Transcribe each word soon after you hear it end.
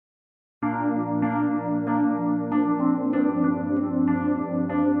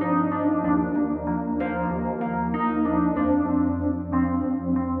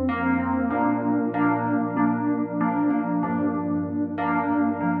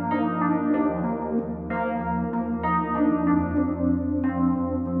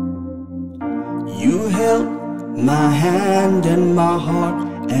my hand and my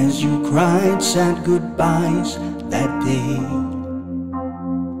heart as you cried sad goodbyes that day.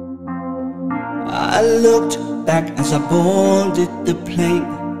 I looked back as I boarded the plane,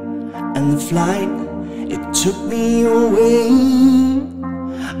 and the flight, it took me away.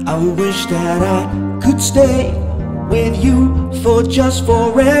 I wish that I could stay with you for just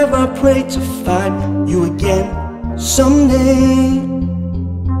forever. Pray to find you again someday.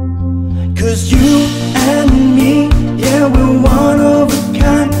 'Cause you and me, yeah, we're one of a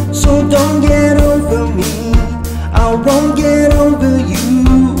kind. So don't get over me, I won't get over you.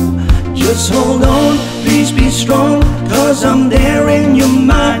 Just hold on, please be strong, 'cause I'm there in your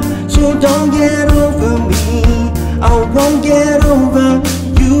mind. So don't get over me, I won't get over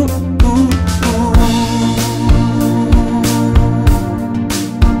you.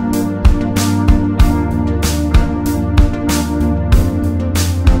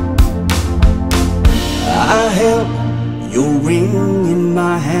 I held your ring in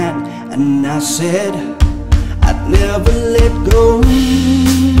my hand and I said I'd never let go.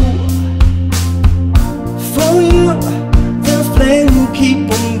 For you, the flame will keep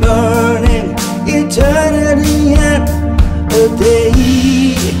on burning, eternity and a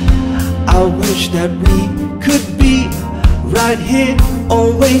day. I wish that we could be right here,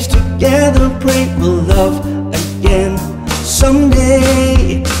 always together. Pray we'll love again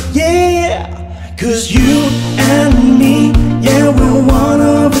someday, yeah. 'Cause you and me, yeah, we're one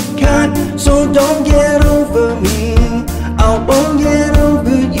of a kind. So don't get over me, I won't get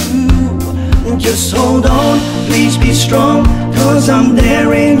over you. Just hold on, please be strong, 'cause I'm there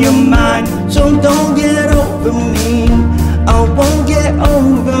in your mind. So don't get over me, I won't get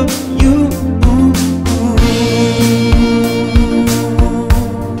over you.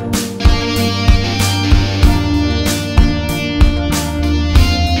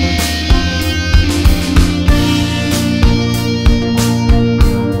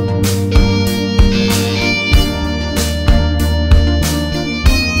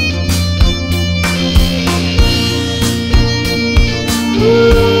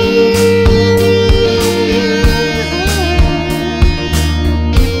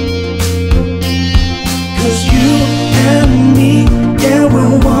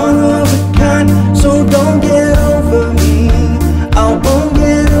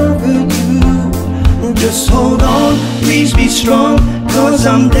 Just hold on, please be strong, 'cause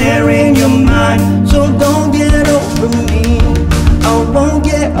I'm there in